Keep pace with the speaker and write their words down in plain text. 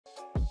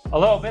A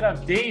little bit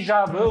of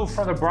deja vu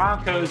for the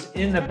Broncos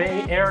in the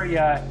Bay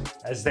Area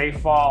as they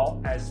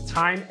fall as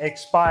time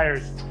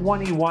expires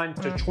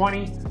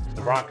 21-20.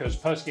 The Broncos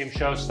postgame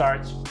show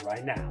starts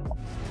right now.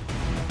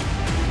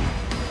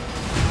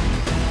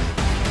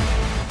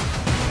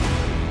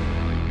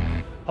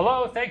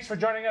 Hello, thanks for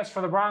joining us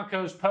for the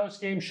Broncos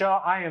postgame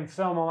show. I am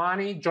Phil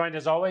Milani, joined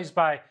as always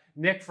by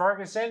Nick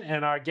Ferguson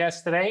and our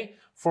guest today,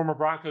 former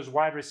Broncos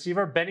wide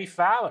receiver, Bennie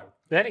Fowler.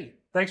 Bennie,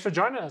 thanks for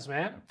joining us,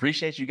 man.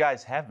 Appreciate you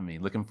guys having me.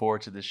 Looking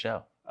forward to this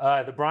show.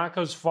 The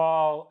Broncos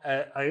fall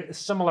a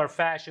similar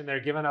fashion. They're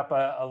giving up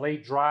a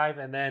late drive,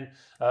 and then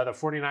the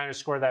 49ers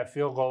score that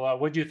field goal.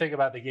 What do you think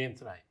about the game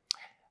tonight?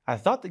 I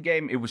thought the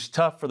game, it was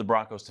tough for the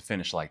Broncos to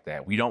finish like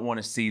that. We don't want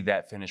to see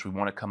that finish. We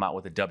want to come out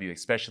with a W,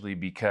 especially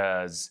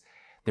because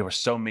there were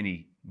so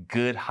many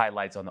good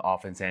highlights on the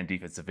offense and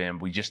defensive end.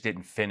 We just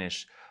didn't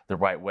finish the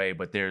right way,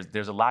 but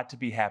there's a lot to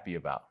be happy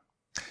about.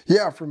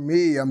 Yeah, for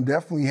me, I'm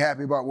definitely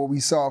happy about what we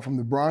saw from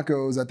the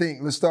Broncos. I think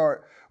let's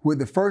start with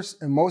the first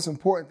and most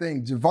important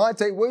thing.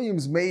 Javonte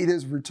Williams made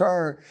his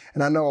return,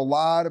 and I know a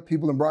lot of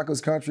people in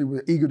Broncos country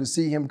were eager to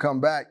see him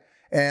come back.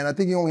 And I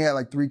think he only had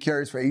like 3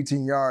 carries for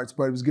 18 yards,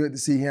 but it was good to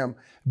see him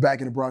back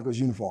in the Broncos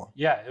uniform.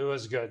 Yeah, it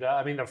was good.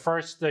 I mean, the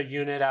first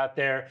unit out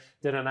there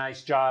did a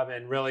nice job,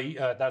 and really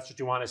that's what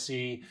you want to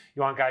see.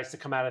 You want guys to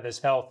come out of this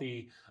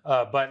healthy.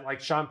 But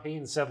like Sean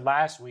Payton said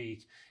last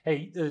week,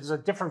 hey, there's a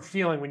different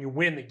feeling when you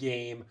win the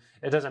game.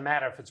 It doesn't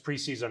matter if it's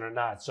preseason or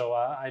not. So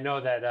I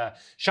know that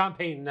Sean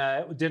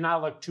Payton did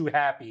not look too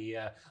happy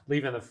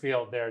leaving the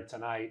field there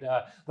tonight.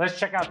 Let's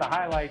check out the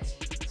highlights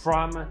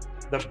from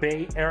the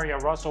Bay Area.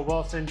 Russell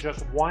Wilson,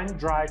 just 1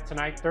 drive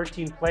tonight,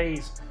 13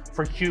 plays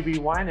for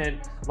QB1. And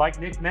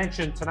like Nick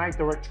mentioned tonight,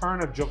 the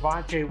return of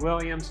Javonte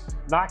Williams,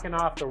 knocking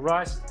off the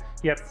rust.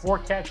 He had 4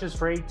 catches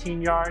for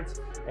 18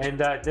 yards, and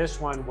this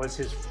one was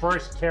his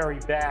first carry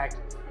back.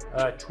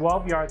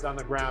 12 yards on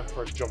the ground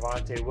for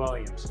Javonte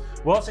Williams.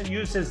 Wilson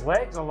used his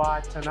legs a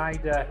lot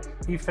tonight.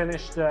 He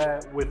finished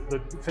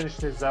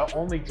his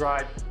only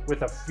drive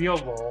with a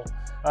field goal.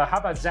 How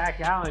about Zach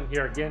Allen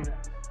here again?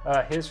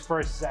 His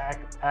first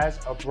sack as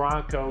a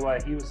Bronco.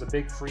 He was a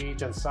big free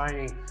agent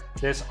signing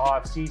this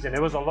offseason.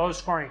 It was a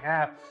low-scoring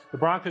half. The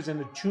Broncos in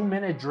the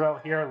 2-minute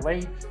drill here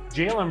late.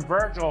 Jalen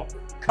Virgil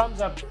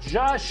comes up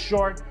just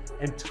short,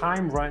 and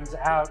time runs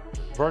out.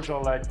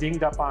 Virgil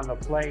dinged up on the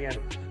play, and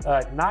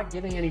not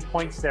getting any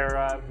points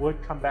there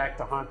would come back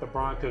to haunt the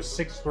Broncos.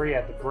 6-3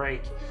 at the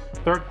break.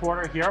 Third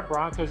quarter here,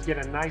 Broncos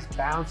get a nice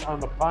bounce on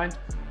the punt.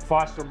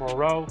 Foster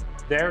Moreau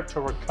there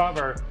to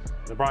recover.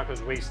 The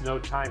Broncos waste no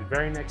time.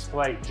 Very next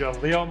play,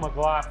 Jaleel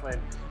McLaughlin.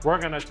 We're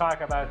going to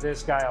talk about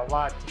this guy a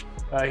lot.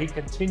 He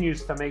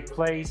continues to make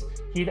plays.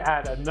 He'd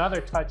add another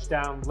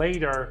touchdown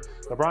later.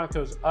 The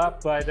Broncos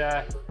up,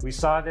 but we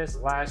saw this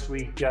last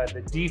week.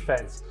 The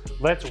defense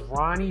lets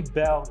Ronnie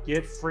Bell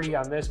get free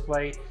on this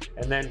play,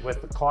 and then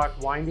with the clock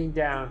winding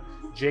down,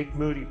 Jake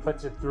Moody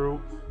puts it through.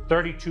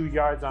 32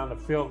 yards on the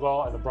field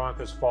goal, and the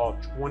Broncos fall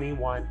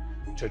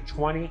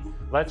 21-20.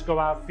 Let's go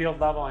out field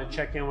level and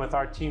check in with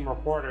our team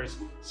reporters,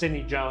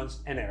 Sydney Jones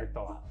and Eric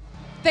Dalla.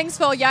 Thanks,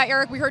 Phil. Yeah,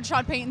 Eric, we heard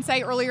Sean Payton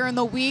say earlier in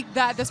the week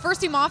that this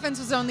first-team offense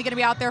was only going to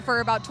be out there for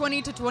about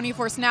 20 to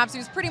 24 snaps. He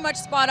was pretty much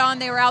spot on.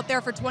 They were out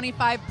there for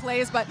 25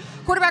 plays, but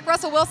quarterback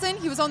Russell Wilson,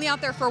 he was only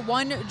out there for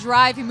 1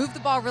 drive. He moved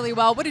the ball really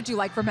well. What did you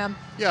like from him?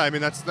 Yeah, I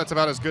mean, that's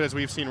about as good as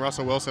we've seen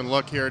Russell Wilson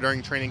look here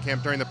during training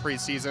camp, during the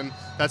preseason.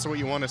 That's what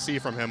you want to see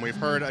from him. We've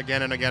heard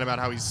again and again about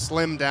how he's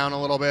slimmed down a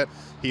little bit.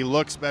 He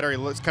looks better. He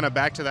looks kind of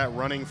back to that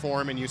running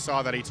form, and you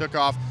saw that he took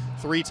off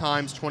 3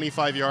 times,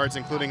 25 yards,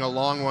 including a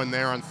long one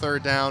there on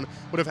 3rd down.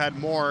 Would have had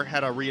more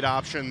had a read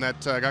option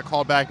that got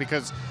called back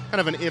because kind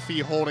of an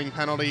iffy holding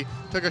penalty.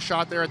 Took a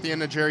shot there at the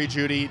end of Jerry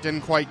Jeudy,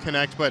 didn't quite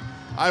connect, but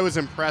I was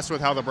impressed with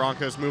how the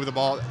Broncos move the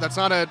ball. That's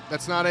not a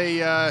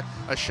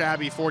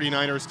shabby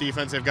 49ers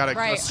defense. They've got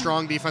a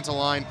strong defensive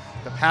line.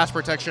 The pass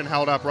protection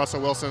held up.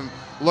 Russell Wilson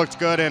looked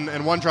good,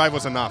 and 1 drive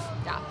was enough.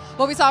 Yeah.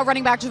 Well, we saw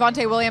running back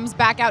Javonte Williams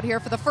back out here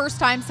for the first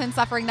time since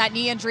suffering that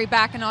knee injury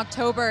back in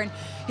October. And,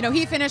 you know,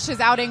 he finished his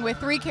outing with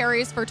 3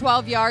 carries for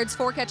 12 yards,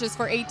 4 catches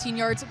for 18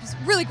 yards. It was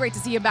really great to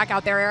see him back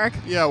out there, Eric.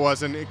 Yeah, it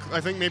was. And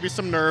I think maybe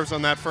some nerves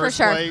on that first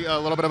play, a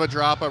little bit of a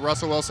drop, but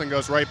Russell Wilson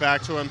goes right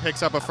back to him,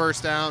 picks up a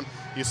 1st down.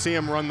 You see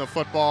him run the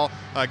football,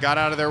 got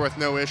out of there with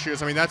no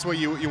issues. I mean, that's what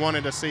you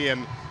wanted to see.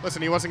 And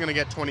listen, he wasn't going to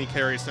get 20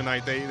 carries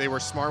tonight. They were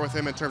smart with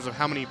him in terms of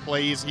how many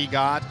plays he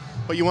got.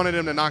 But you wanted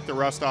him to knock the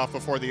rust off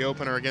before the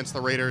opener against the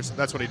Raiders.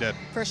 That's what he did.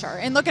 For sure.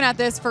 And looking at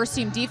this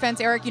first-team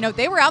defense, Eric, you know,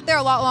 they were out there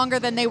a lot longer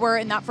than they were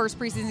in that first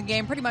preseason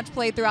game, pretty much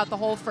played throughout the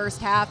whole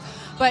first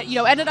half. But, you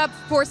know, ended up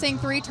forcing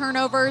 3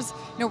 turnovers.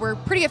 You know, we're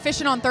pretty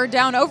efficient on 3rd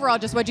down. Overall,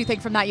 just what do you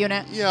think from that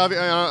unit? Yeah,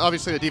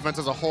 obviously the defense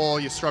as a whole,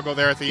 you struggle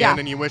there at the end,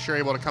 and you wish you're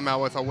able to come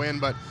out with a win.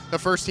 But the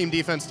first-team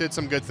defense did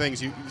some good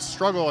things. You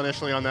struggle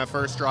initially on that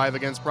first drive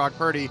against Brock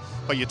Purdy,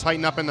 but you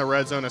tighten up in the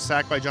red zone, a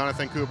sack by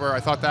Jonathan Cooper. I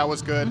thought that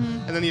was good.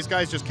 And then these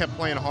guys just kept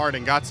playing hard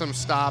and got some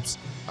stops.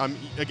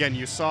 Again,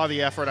 you saw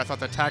the effort. I thought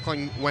the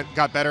tackling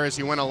got better as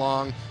you went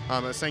along.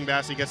 Singh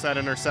Bassi gets that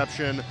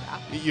interception.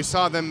 You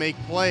saw them make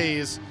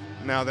plays.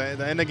 Now,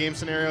 the end of game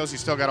scenarios, you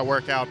still got to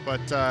work out, but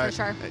For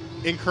sure.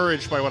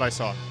 encouraged by what I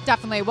saw.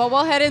 Definitely. Well,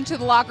 we'll head into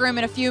the locker room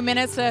in a few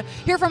minutes to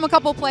hear from a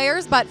couple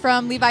players, but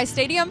from Levi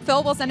Stadium,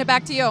 Phil, we'll send it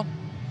back to you.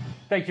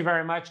 Thank you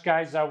very much,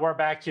 guys. We're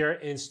back here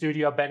in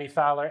studio. Bennie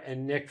Fowler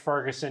and Nick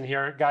Ferguson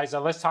here. Guys,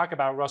 let's talk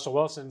about Russell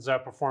Wilson's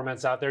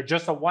performance out there.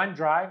 Just a one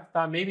drive.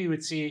 Thought maybe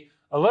we'd see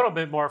a little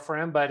bit more for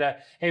him, but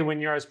hey, when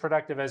you're as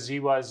productive as he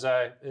was,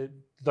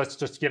 let's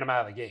just get him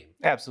out of the game.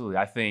 Absolutely.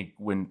 I think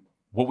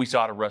what we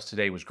saw to Russ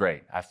today was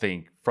great. I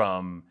think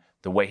from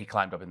the way he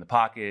climbed up in the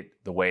pocket,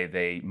 the way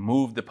they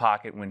moved the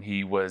pocket when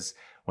he was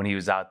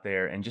out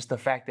there, and just the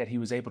fact that he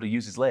was able to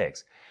use his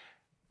legs.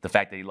 The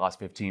fact that he lost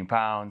 15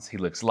 pounds, he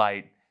looks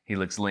light. He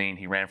looks lean.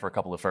 He ran for a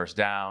couple of first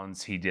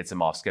downs. He did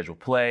some off-schedule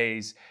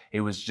plays. It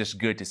was just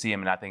good to see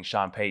him, and I think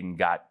Sean Payton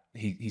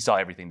he saw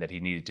everything that he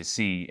needed to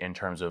see in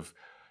terms of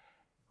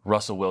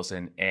Russell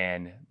Wilson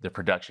and the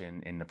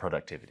production and the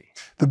productivity.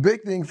 The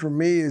big thing for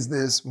me is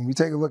this: when we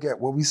take a look at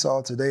what we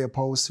saw today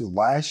opposed to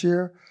last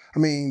year, I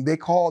mean, they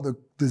call the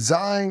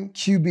design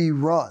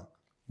QB run.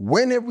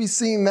 When have we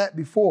seen that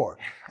before?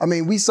 I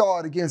mean, we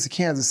saw it against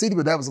Kansas City,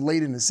 but that was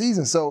late in the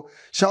season. So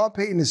Sean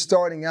Payton is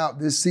starting out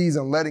this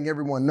season letting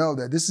everyone know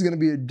that this is going to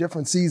be a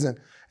different season,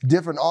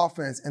 different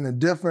offense, and a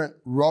different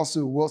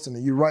Russell Wilson.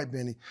 And you're right,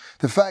 Benny.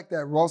 The fact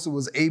that Russell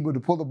was able to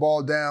pull the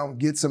ball down,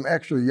 get some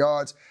extra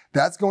yards,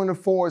 that's going to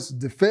force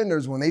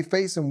defenders, when they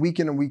face him week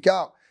in and week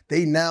out,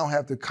 they now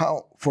have to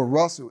count for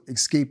Russell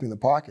escaping the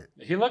pocket.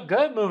 He looked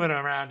good moving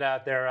around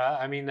out there.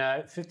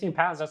 15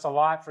 pounds, that's a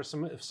lot for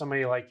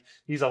somebody like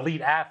these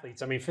elite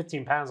athletes. I mean,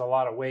 15 pounds, a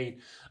lot of weight.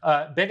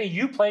 Benny,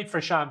 you played for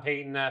Sean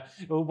Payton.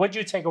 What did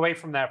you take away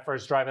from that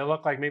first drive? It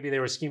looked like maybe they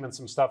were scheming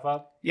some stuff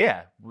up.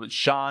 Yeah,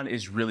 Sean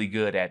is really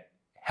good at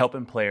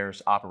helping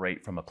players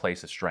operate from a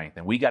place of strength.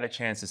 And we got a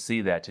chance to see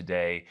that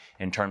today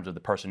in terms of the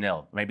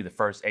personnel. Maybe the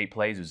first 8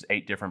 plays, it was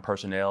 8 different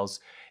personnels.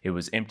 It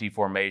was empty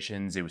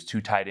formations. It was 2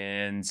 tight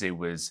ends. It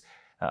was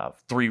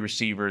 3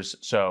 receivers.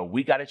 So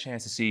we got a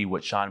chance to see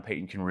what Sean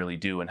Payton can really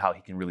do and how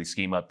he can really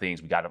scheme up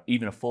things. We got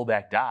even a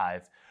fullback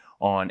dive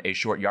on a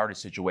short yardage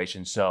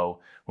situation. So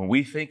when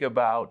we think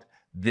about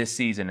this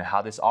season and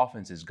how this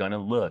offense is going to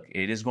look,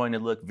 it is going to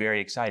look very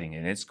exciting,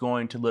 and it's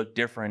going to look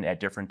different at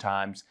different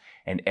times.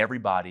 And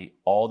everybody,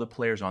 all the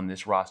players on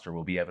this roster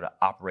will be able to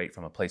operate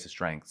from a place of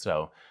strength.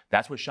 So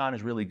that's what Sean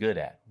is really good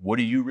at. What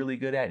are you really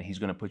good at? And he's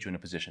going to put you in a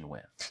position to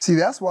win. See,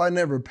 that's why I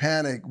never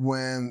panicked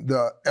when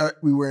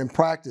we were in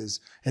practice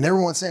and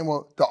everyone's saying,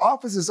 well, the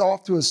offense is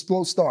off to a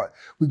slow start.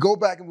 We go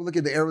back and we look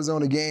at the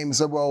Arizona game and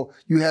say, well,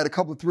 you had a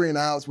couple of 3 and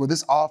outs. Well,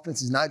 this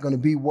offense is not going to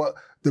be what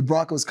the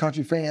Broncos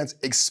country fans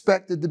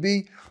expected to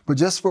be. But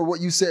just for what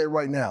you said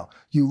right now,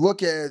 you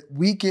look at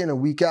week in and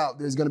week out,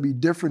 there's going to be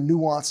different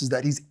nuances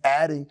that he's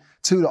adding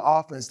to the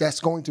offense that's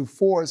going to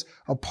force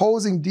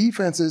opposing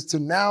defenses to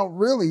now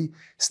really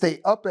stay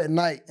up at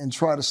night and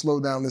try to slow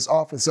down this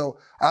offense. So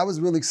I was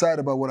really excited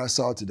about what I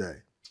saw today.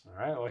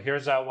 All right, well,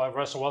 here's what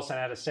Russell Wilson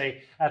had to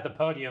say at the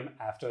podium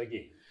after the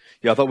game.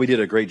 Yeah, I thought we did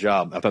a great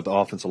job. I thought the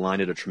offensive line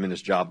did a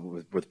tremendous job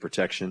with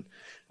protection.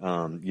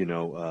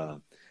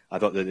 I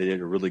thought that they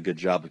did a really good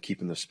job of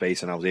keeping the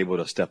space, and I was able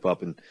to step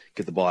up and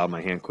get the ball out of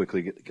my hand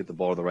quickly, get the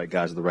ball to the right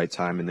guys at the right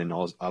time, and then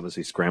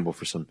obviously scramble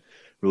for some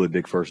really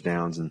big first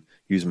downs and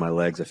using my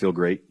legs. I feel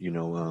great,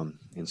 and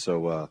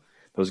so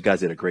those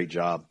guys did a great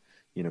job,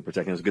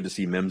 protecting. It was good to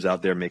see Mims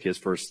out there make his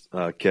first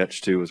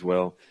catch too as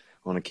well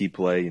on a key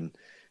play, and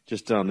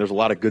just there's a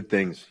lot of good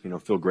things,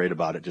 feel great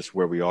about it, just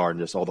where we are and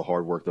just all the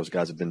hard work those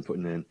guys have been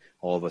putting in,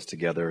 all of us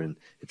together, and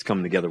it's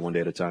coming together one day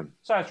at a time.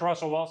 So it's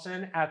Russell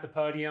Wilson at the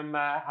podium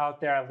out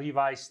there at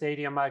Levi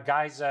Stadium.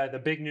 Guys, the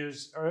big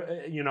news,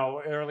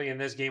 early in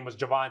this game was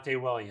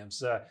Javonte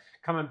Williams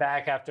coming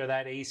back after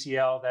that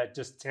ACL, that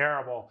just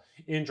terrible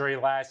injury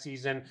last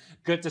season.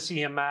 Good to see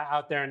him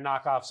out there and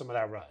knock off some of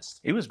that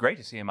rust. It was great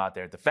to see him out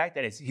there. The fact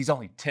that he's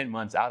only 10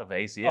 months out of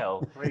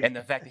ACL and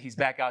the fact that he's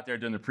back out there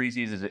during the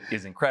preseason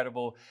is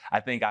incredible. I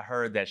think I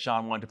heard that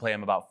Sean wanted to play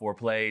him about 4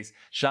 plays.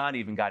 Sean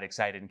even got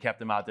excited and kept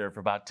him out there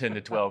for about 10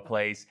 to 12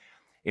 plays.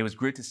 It was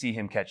good to see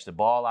him catch the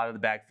ball out of the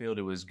backfield.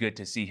 It was good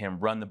to see him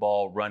run the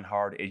ball, run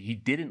hard. He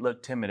didn't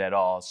look timid at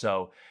all.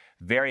 So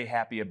very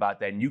happy about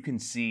that. And you can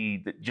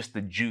see just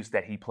the juice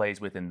that he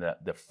plays with and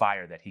the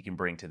fire that he can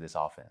bring to this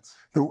offense.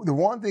 The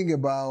one thing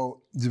about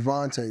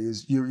Javonte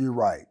is you're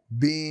right.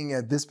 Being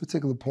at this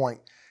particular point,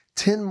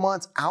 10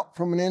 months out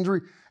from an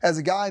injury, as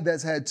a guy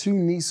that's had 2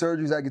 knee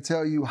surgeries, I can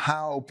tell you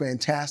how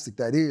fantastic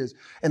that is.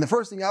 And the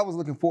first thing I was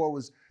looking for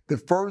was the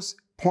first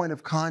point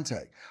of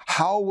contact.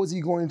 How was he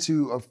going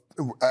to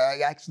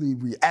actually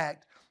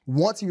react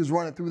once he was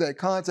running through that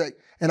contact?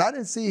 And I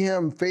didn't see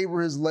him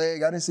favor his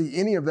leg. I didn't see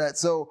any of that.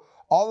 So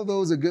all of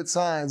those are good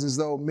signs, as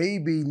though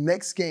maybe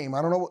next game,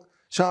 I don't know what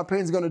Sean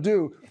Payton's going to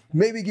do,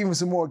 maybe give him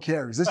some more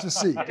carries. Let's just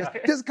see.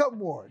 Just a couple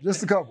more.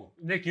 Just a couple.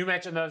 Nick, you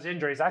mentioned those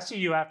injuries. I see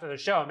you after the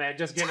show, man,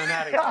 just getting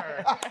out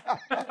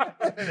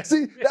of here.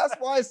 See, that's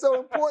why it's so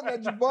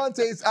important that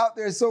Javonte's out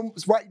there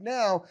right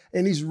now,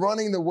 and he's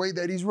running the way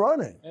that he's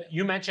running.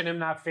 You mentioned him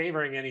not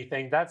favoring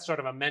anything. That's sort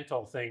of a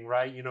mental thing,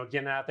 right?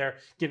 Getting out there,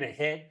 getting a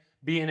hit,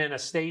 being in a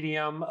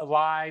stadium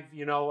live,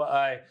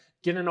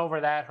 getting over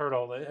that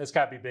hurdle, it's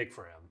got to be big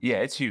for him. Yeah,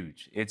 it's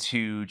huge. It's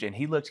huge. And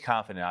he looked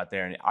confident out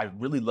there. And I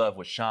really love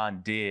what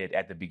Sean did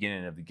at the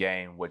beginning of the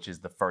game, which is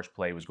the first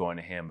play was going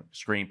to him.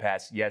 Screen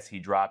pass, yes, he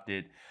dropped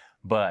it.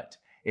 But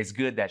it's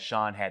good that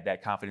Sean had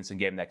that confidence and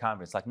gave him that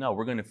confidence. Like, no,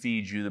 we're going to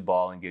feed you the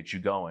ball and get you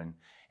going.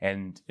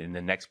 And in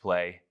the next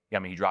play,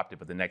 he dropped it,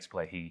 but the next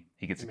play,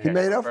 he gets a catch. He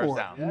made up first for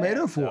it. down. He made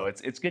up for it.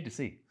 So it's good to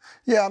see.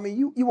 Yeah, I mean,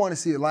 you want to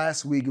see it.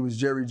 Last week, it was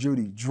Jerry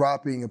Jeudy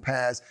dropping a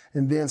pass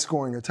and then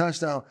scoring a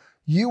touchdown.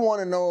 You want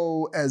to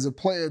know as a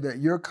player that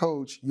your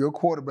coach, your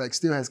quarterback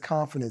still has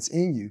confidence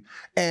in you.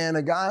 And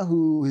a guy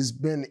who has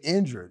been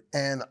injured,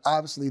 and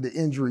obviously the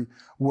injury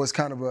was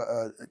kind of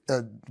I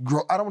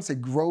don't want to say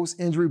gross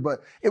injury,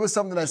 but it was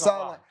something that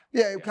sidelined.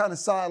 Yeah, it kind of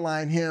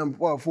sidelined him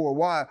for a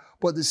while.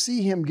 But to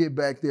see him get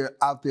back there,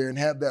 out there, and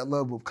have that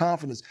level of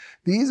confidence,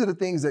 these are the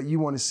things that you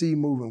want to see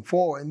moving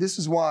forward. And this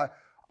is why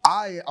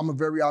I'm a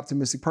very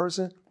optimistic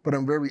person, but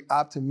I'm very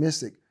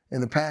optimistic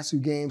in the past 2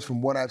 games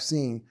from what I've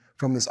seen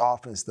from this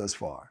offense thus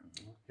far.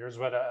 Here's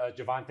what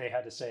Javonte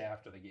had to say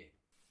after the game.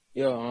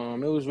 Yeah,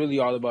 it was really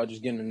all about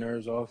just getting the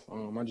nerves off.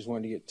 I just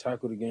wanted to get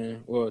tackled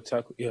again.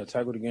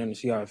 Tackled again to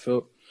see how I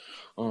felt.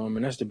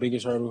 And that's the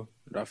biggest hurdle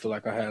that I feel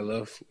like I had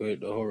left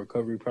with the whole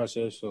recovery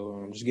process.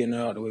 So just getting it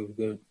out of the way was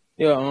good.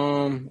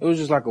 Yeah, it was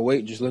just like a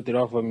weight just lifted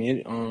off of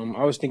me.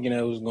 I was thinking that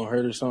it was going to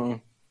hurt or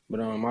something, but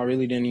I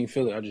really didn't even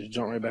feel it. I just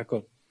jumped right back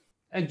up.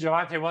 And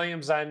Javonte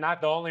Williams,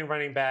 not the only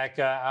running back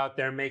out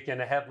there making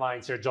the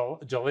headlines here,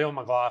 Jaleel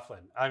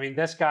McLaughlin. I mean,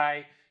 this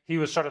guy, he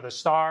was sort of the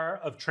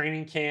star of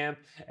training camp,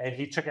 and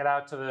he took it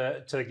out to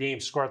the game,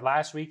 scored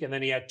last week, and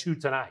then he had 2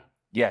 tonight.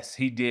 Yes,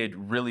 he did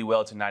really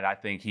well tonight. I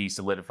think he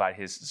solidified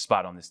his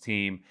spot on this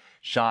team.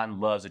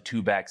 Sean loves a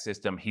 2-back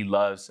system. He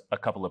loves a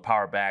couple of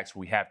power backs.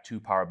 We have 2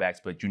 power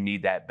backs, but you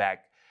need that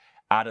back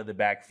out of the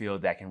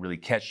backfield that can really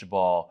catch the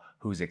ball,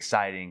 who's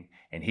exciting,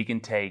 and he can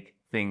take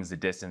things the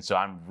distance. So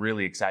I'm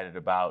really excited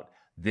about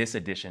this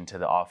addition to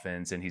the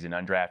offense, and he's an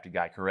undrafted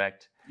guy,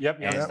 correct?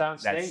 Yep, Youngstown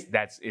State.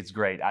 It's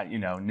great.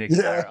 Nick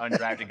and I are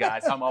undrafted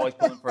guys. So I'm always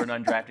pulling for an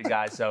undrafted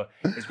guy. So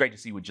it's great to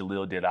see what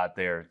Jaleel did out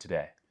there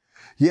today.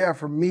 Yeah,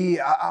 for me,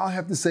 I'll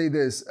have to say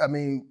this. I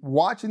mean,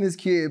 watching this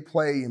kid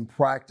play in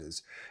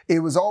practice, it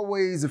was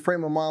always a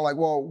frame of mind like,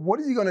 well, what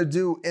is he going to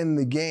do in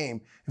the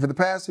game? And for the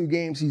past 2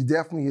 games, he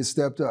definitely has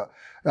stepped up.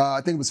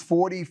 I think it was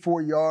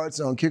 44 yards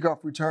on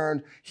kickoff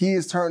return. He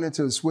has turned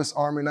into a Swiss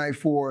Army knife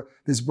for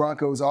this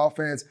Broncos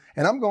offense.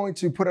 And I'm going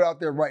to put it out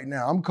there right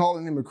now. I'm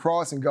calling him a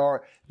crossing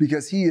guard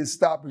because he is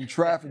stopping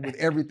traffic with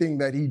everything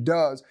that he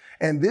does.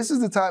 And this is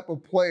the type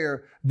of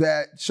player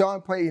that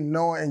Sean Payton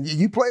knowing, and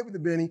you played with the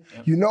Benny,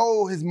 you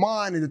know his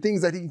mind and the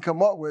things that he can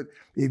come up with.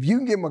 If you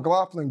can get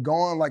McLaughlin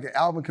going like an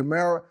Alvin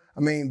Kamara, I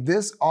mean,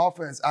 this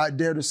offense, I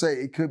dare to say,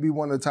 it could be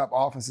one of the top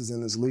offenses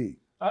in this league.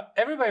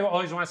 Everybody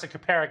always wants to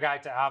compare a guy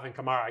to Alvin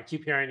Kamara. I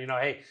keep hearing,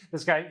 hey,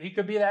 this guy, he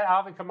could be that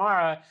Alvin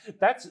Kamara.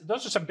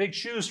 Those are some big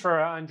shoes for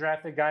an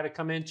undrafted guy to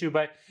come into,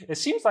 but it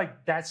seems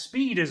like that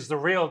speed is the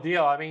real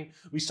deal. I mean,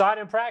 we saw it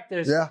in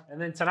practice, and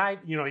then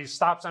tonight, he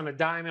stops on a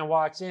dime and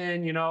walks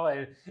in,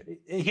 and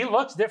he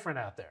looks different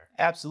out there.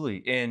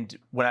 Absolutely. And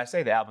when I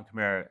say the Alvin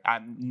Kamara,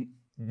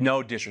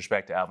 no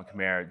disrespect to Alvin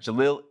Kamara.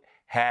 Jaleel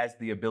has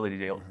the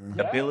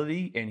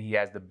ability, and he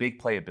has the big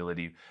play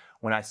ability.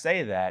 When I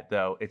say that,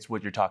 though, it's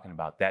what you're talking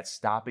about, that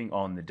stopping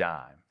on the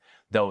dime,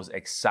 those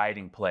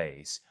exciting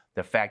plays,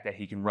 the fact that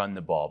he can run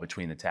the ball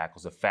between the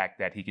tackles, the fact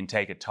that he can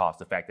take a toss,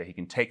 the fact that he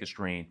can take a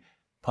screen,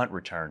 punt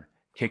return,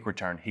 kick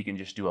return. He can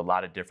just do a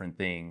lot of different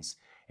things,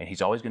 and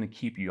he's always going to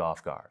keep you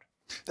off guard.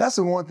 That's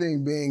the one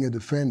thing being a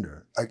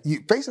defender.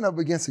 You facing up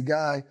against a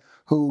guy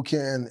who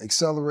can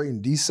accelerate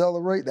and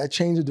decelerate, that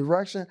change of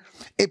direction,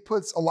 it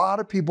puts a lot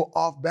of people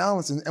off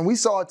balance. And we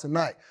saw it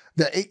tonight.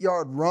 The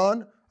 8-yard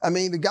run, I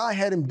mean, the guy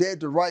had him dead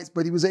to rights,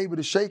 but he was able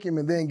to shake him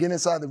and then get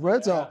inside the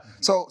red zone.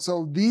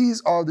 So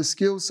these are the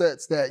skill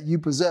sets that you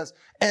possess.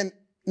 And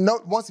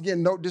once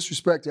again, no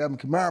disrespect to Alvin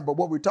Kamara, but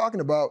what we're talking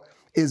about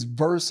is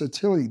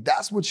versatility.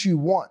 That's what you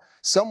want.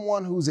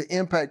 Someone who's an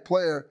impact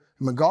player.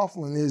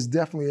 McLaughlin is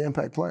definitely an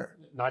impact player.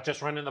 Not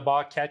just running the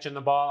ball, catching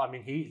the ball. I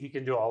mean, he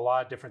can do a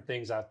lot of different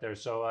things out there.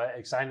 So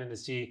exciting to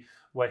see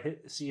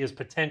his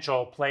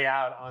potential play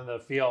out on the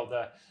field.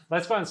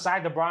 Let's go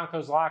inside the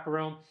Broncos locker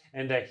room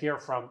and hear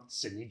from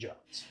Sidney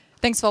Jones.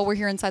 Thanks, Phil. We're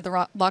here inside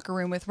the locker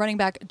room with running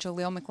back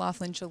Jaleel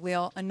McLaughlin.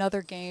 Jaleel,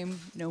 another game,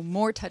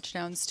 more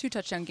touchdowns,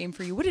 2-touchdown game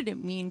for you. What did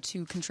it mean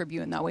to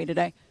contribute in that way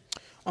today?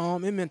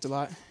 It meant a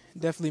lot.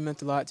 Definitely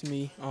meant a lot to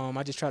me.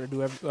 I just try to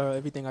do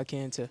everything I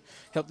can to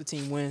help the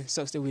team win.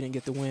 Sucks that we didn't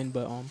get the win,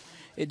 but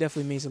it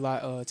definitely means a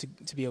lot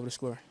to be able to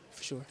score,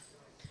 for sure.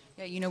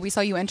 Yeah, we saw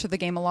you enter the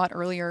game a lot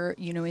earlier,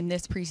 in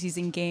this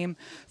preseason game.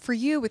 For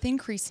you, with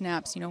increased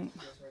snaps,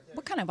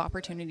 what kind of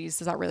opportunities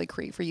does that really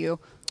create for you?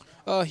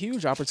 A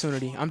huge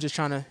opportunity. I'm just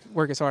trying to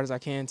work as hard as I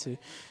can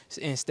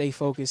and stay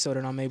focused so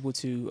that I'm able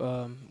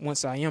to,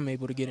 once I am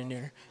able to get in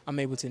there, I'm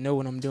able to know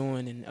what I'm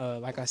doing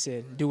and, like I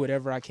said, do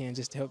whatever I can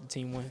just to help the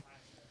team win.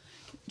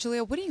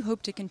 Jaleel, what do you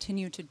hope to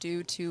continue to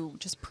do to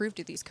just prove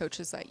to these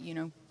coaches that,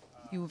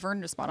 you've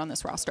earned a spot on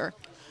this roster?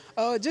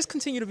 Just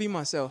continue to be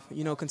myself,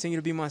 continue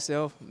to be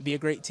myself, be a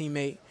great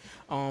teammate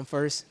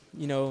first,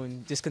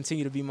 and just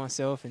continue to be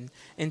myself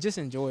and just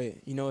enjoy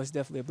it. It's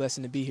definitely a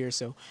blessing to be here,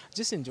 so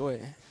just enjoy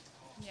it.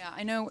 Yeah,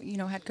 I know,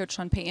 head coach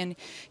Sean Payton,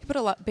 he put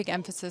a big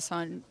emphasis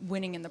on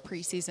winning in the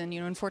preseason.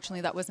 Unfortunately,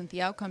 that wasn't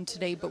the outcome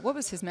today, but what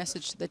was his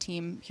message to the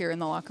team here in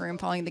the locker room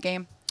following the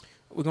game?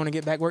 We're going to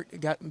get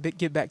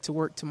back to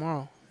work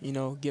tomorrow.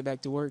 Get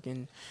back to work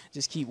and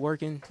just keep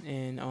working,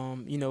 and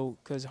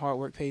because hard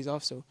work pays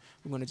off. So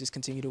we're going to just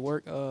continue to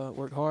work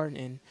hard,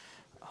 and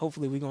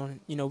hopefully we're going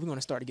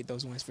to start to get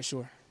those wins for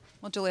sure.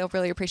 Well, Jaleel,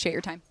 really appreciate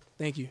your time.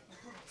 Thank you.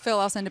 Phil,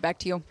 I'll send it back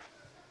to you.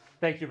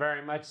 Thank you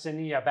very much,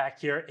 Cindy. Back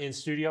here in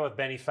studio with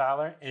Bennie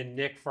Fowler and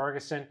Nick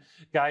Ferguson.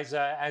 Guys,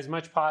 as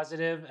much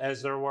positive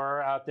as there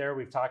were out there,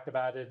 we've talked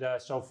about it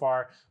so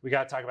far. We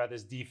got to talk about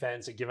this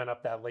defense and giving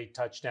up that late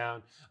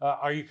touchdown.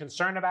 Are you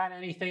concerned about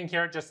anything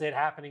here, just it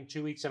happening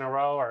 2 weeks in a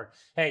row? Or,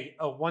 hey,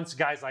 once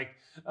guys like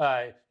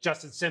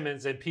Justin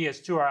Simmons and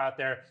PS2 are out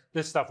there,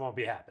 this stuff won't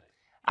be happening?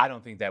 I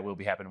don't think that will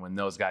be happening when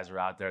those guys are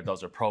out there.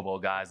 Those are Pro Bowl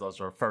guys. Those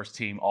are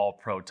first-team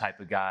All-Pro type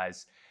of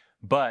guys.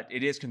 But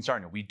it is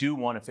concerning. We do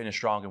want to finish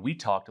strong, and we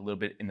talked a little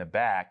bit in the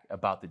back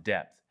about the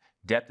depth.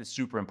 Depth is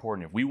super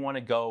important. If we want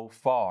to go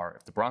far,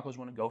 if the Broncos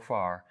want to go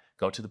far,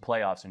 go to the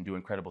playoffs and do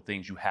incredible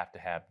things, you have to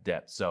have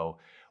depth. So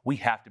we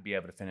have to be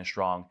able to finish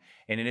strong,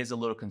 and it is a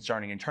little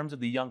concerning in terms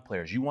of the young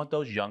players. You want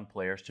those young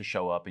players to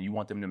show up, and you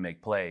want them to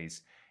make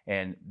plays,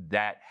 and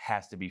that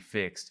has to be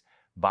fixed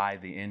by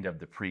the end of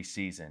the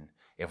preseason.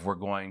 If we're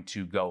going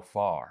to go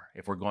far,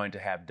 if we're going to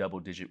have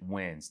double-digit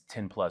wins,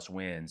 10-plus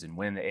wins, and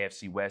win the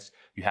AFC West,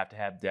 you have to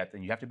have depth,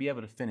 and you have to be able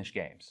to finish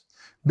games.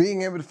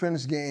 Being able to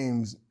finish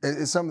games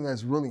is something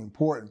that's really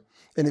important.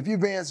 And if you're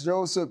Vance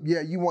Joseph, yeah,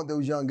 you want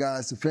those young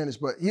guys to finish.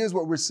 But here's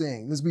what we're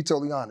seeing. Let's be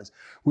totally honest.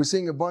 We're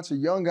seeing a bunch of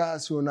young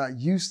guys who are not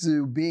used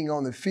to being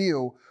on the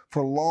field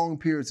for long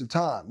periods of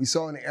time. We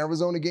saw in the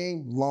Arizona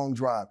game, long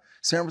drive.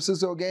 San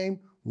Francisco game,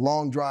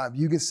 long drive.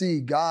 You can see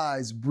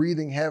guys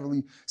breathing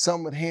heavily,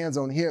 some with hands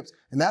on hips,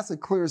 and that's a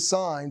clear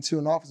sign to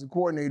an offensive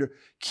coordinator,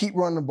 keep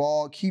running the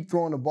ball, keep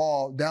throwing the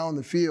ball down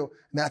the field,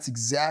 and that's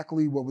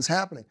exactly what was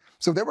happening.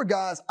 So there were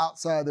guys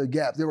outside their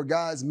gaps. There were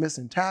guys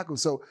missing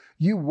tackles. So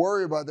you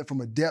worry about that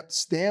from a depth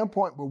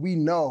standpoint, but we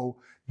know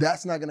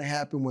that's not going to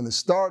happen when the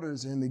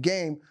starters are in the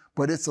game,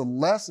 but it's a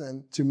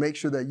lesson to make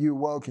sure that you're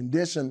well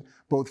conditioned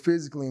both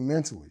physically and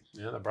mentally.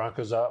 Yeah, the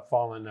Broncos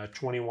falling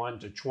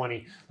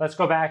 21-20. Let's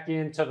go back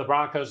into the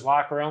Broncos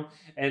locker room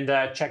and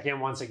check in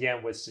once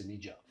again with Sidney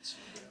Jones.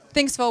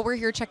 Thanks, Phil. We're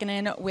here checking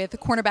in with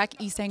cornerback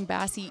Essang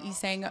Bassey.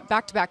 Essang,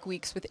 back-to-back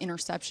weeks with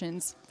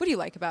interceptions. What do you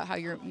like about how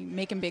you're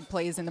making big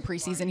plays in the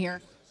preseason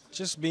here?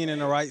 Just being in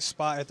the right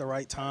spot at the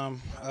right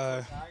time.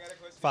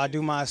 If I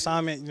do my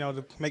assignment,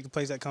 to make the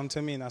plays that come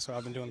to me, and that's what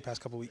I've been doing the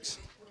past couple weeks.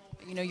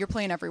 You're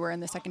playing everywhere in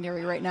the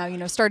secondary right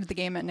now. Started the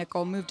game at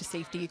nickel, moved to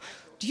safety.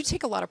 Do you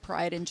take a lot of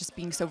pride in just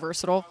being so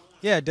versatile?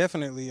 Yeah,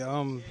 definitely.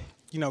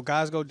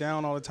 Guys go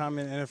down all the time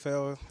in the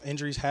NFL.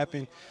 Injuries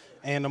happen.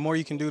 And the more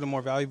you can do, the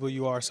more valuable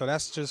you are. So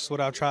that's just what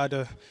I've tried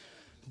to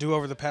do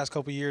over the past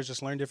couple of years,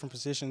 just learn different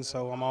positions,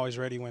 so I'm always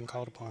ready when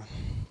called upon.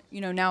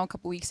 Now a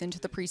couple weeks into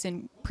the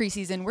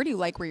preseason, where do you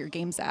like where your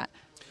game's at?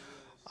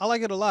 I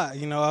like it a lot.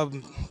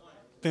 I've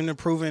been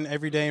improving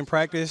every day in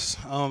practice.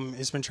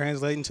 It's been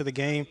translating to the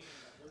game.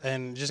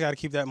 And just got to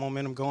keep that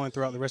momentum going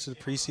throughout the rest of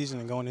the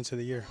preseason and going into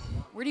the year.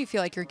 Where do you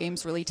feel like your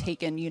game's really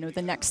taken,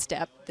 the next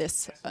step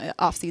this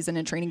offseason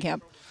and training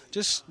camp?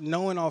 Just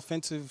knowing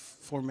offensive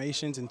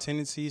formations and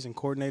tendencies and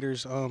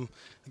coordinators.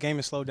 The game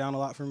has slowed down a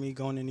lot for me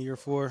going into year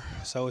 4,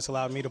 so it's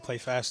allowed me to play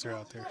faster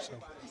out there. So,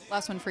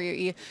 last one for you,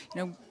 E.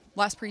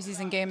 Last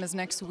preseason game is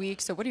next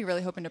week, so what are you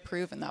really hoping to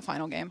prove in that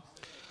final game?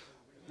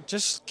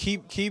 Just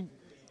keep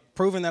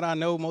proving that I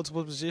know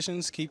multiple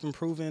positions, keep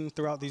improving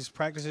throughout these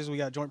practices. We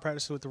got joint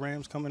practices with the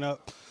Rams coming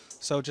up.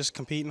 So just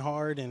competing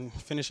hard and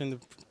finishing the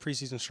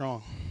preseason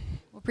strong.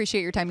 We'll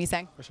appreciate your time,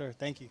 Essang. For sure.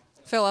 Thank you.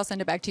 Phil, I'll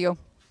send it back to you.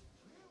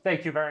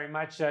 Thank you very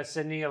much,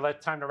 Sydney.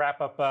 Time to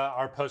wrap up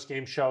our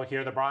post-game show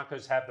here. The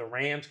Broncos have the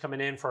Rams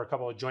coming in for a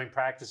couple of joint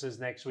practices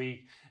next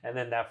week, and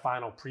then that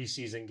final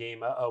preseason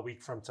game a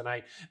week from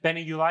tonight.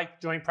 Benny, you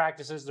like joint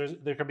practices?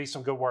 There could be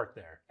some good work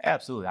there.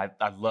 Absolutely.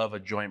 I love a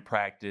joint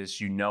practice.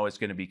 It's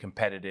going to be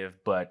competitive,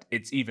 but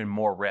it's even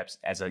more reps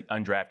as an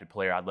undrafted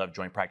player. I love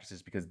joint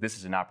practices because this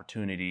is an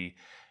opportunity,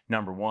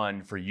 number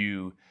one, for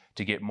you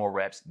to get more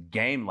reps,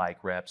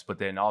 game-like reps, but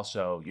then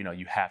also,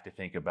 you have to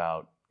think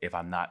about, if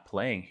I'm not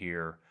playing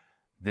here,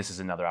 this is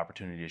another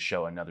opportunity to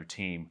show another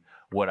team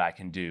what I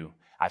can do.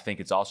 I think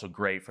it's also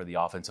great for the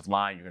offensive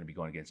line. You're going to be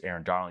going against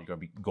Aaron Darnold. You're going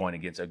to be going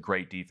against a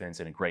great defense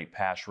and a great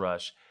pass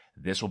rush.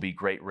 This will be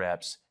great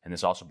reps, and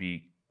this also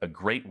be a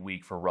great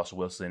week for Russell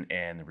Wilson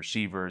and the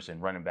receivers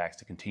and running backs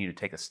to continue to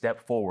take a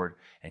step forward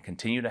and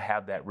continue to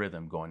have that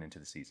rhythm going into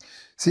the season.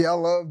 See, I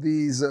love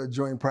these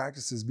joint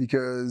practices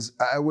because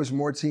I wish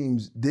more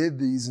teams did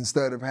these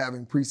instead of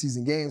having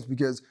preseason games,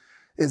 because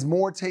it's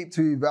more tape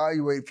to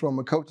evaluate from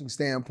a coaching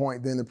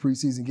standpoint than the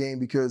preseason game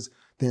because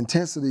the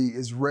intensity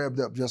is revved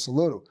up just a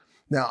little.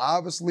 Now,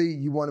 obviously,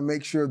 you want to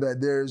make sure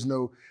that there's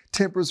no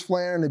tempers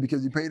flaring, and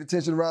because you paid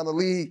attention around the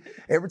league,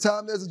 every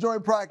time there's a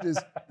joint practice,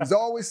 there's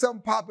always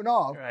something popping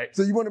off. Right.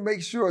 So you want to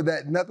make sure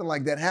that nothing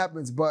like that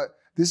happens. But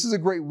this is a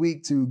great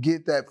week to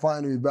get that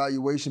final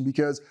evaluation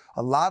because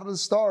a lot of the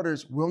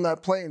starters will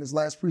not play in this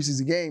last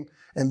preseason game.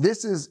 And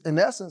this is, in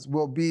essence,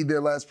 will be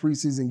their last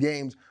preseason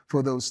games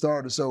for those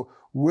starters. So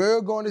we're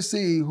going to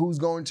see who's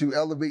going to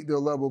elevate their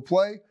level of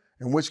play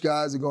and which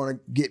guys are going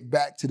to get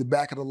back to the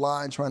back of the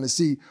line trying to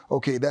see,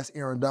 okay, that's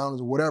Aaron Donald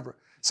or whatever.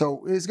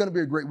 So it's going to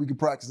be a great week of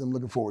practice. I'm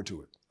looking forward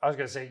to it. I was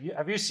going to say,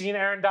 have you seen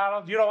Aaron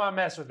Donald? You don't want to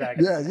mess with that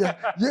guy. Yeah.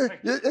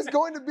 It's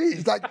going to be.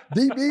 It's like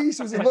DB.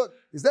 So look,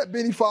 is that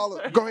Bennie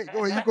Fowler? Go ahead.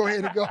 You go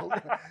ahead and go.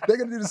 They're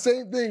going to do the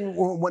same thing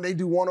when they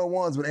do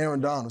one-on-ones with Aaron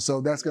Donald. So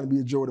that's going to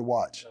be a joy to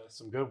watch.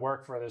 Some good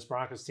work for this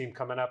Broncos team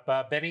coming up.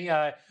 Benny,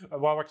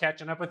 while we're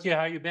catching up with you,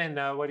 how you been?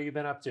 What have you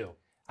been up to?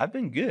 I've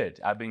been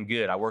good.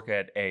 I work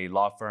at a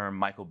law firm,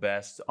 Michael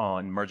Best,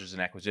 on mergers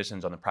and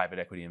acquisitions on the private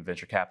equity and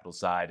venture capital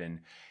side.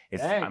 And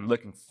I'm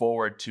looking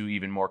forward to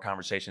even more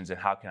conversations and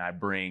how can I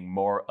bring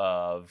more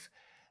of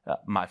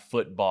my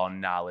football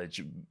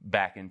knowledge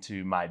back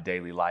into my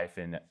daily life.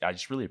 And I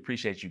just really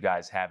appreciate you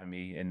guys having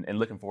me and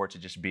looking forward to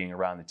just being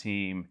around the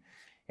team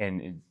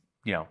and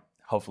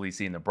hopefully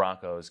seeing the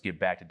Broncos get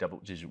back to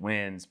double-digit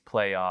wins,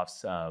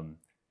 playoffs.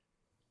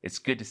 It's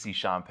good to see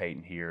Sean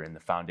Payton here and the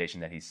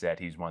foundation that he set.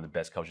 He's one of the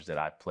best coaches that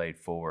I've played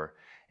for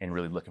and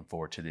really looking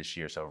forward to this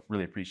year. So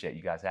really appreciate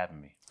you guys having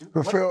me.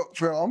 But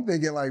Phil, I'm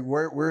thinking like,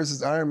 where's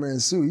his Iron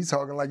Man suit? He's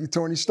talking like he's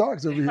Tony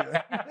Stark's over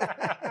here.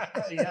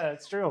 Yeah,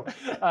 that's true.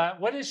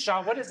 What is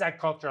Sean? What is that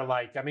culture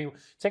like? I mean,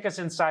 take us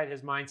inside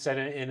his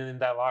mindset in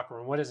that locker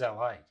room. What is that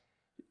like?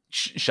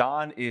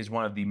 Sean is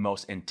one of the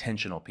most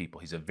intentional people.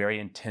 He's a very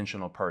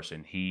intentional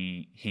person.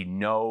 He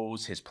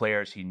knows his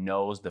players. He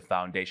knows the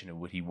foundation of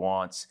what he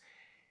wants.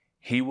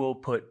 He will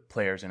put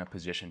players in a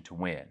position to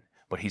win,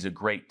 but he's a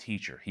great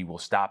teacher. He will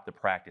stop the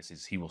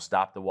practices. He will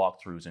stop the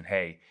walkthroughs, and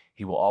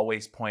he will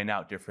always point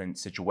out different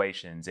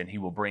situations, and he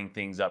will bring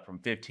things up from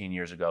 15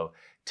 years ago,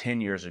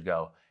 10 years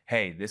ago.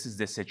 Hey, this is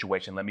this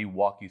situation. Let me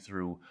walk you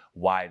through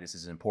why this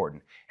is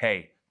important.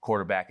 Hey,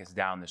 quarterback is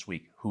down this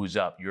week. Who's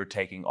up? You're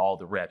taking all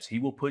the reps. He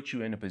will put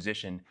you in a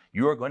position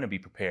you are going to be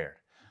prepared.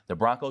 The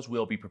Broncos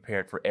will be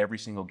prepared for every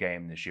single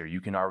game this year.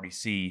 You can already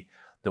see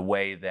the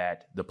way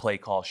that the play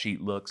call sheet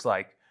looks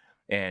like.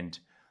 And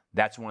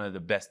that's one of the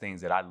best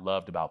things that I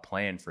loved about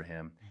playing for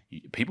him.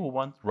 People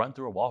run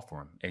through a wall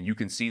for him. And you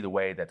can see the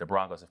way that the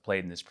Broncos have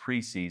played in this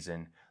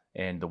preseason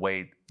and the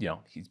way,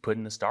 he's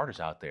putting the starters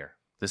out there.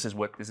 This is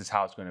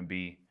how it's going to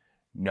be.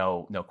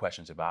 No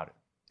questions about it.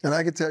 And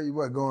I can tell you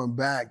what, going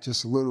back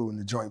just a little in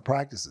the joint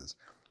practices,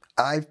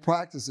 I've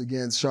practiced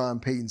against Sean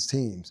Payton's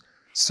teams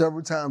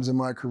several times in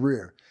my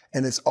career,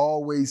 and it's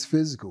always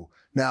physical.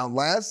 Now,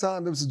 last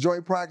time there was a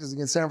joint practice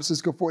against San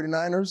Francisco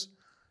 49ers,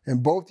 in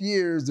both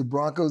years, the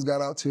Broncos got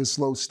out to a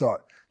slow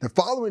start. The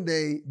following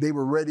day, they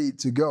were ready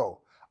to go.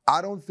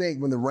 I don't think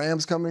when the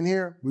Rams come in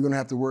here, we're going to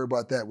have to worry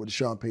about that with the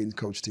Sean Payton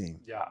coach team.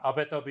 Yeah, I'll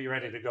bet they'll be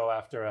ready to go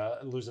after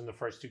losing the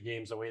first two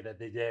games the way that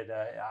they did.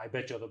 I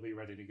bet you they'll be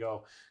ready to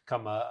go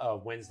come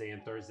Wednesday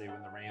and Thursday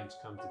when the Rams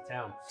come to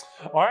town.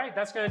 All right,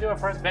 that's going to do it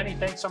for us. Benny,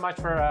 thanks so much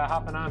for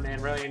hopping on,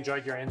 man. Really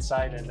enjoyed your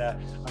insight, and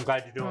I'm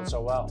glad you're doing so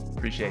well.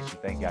 Appreciate you.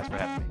 Thank you guys for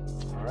having me.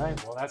 All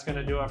right, well, that's going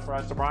to do it for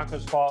us. The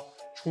Broncos fall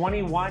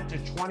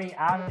 21-20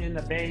 out in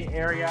the Bay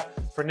Area.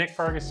 For Nick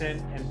Ferguson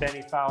and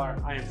Bennie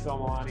Fowler, I am Phil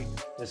Milani.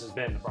 This has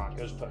been the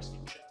Broncos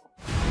Postgame Show.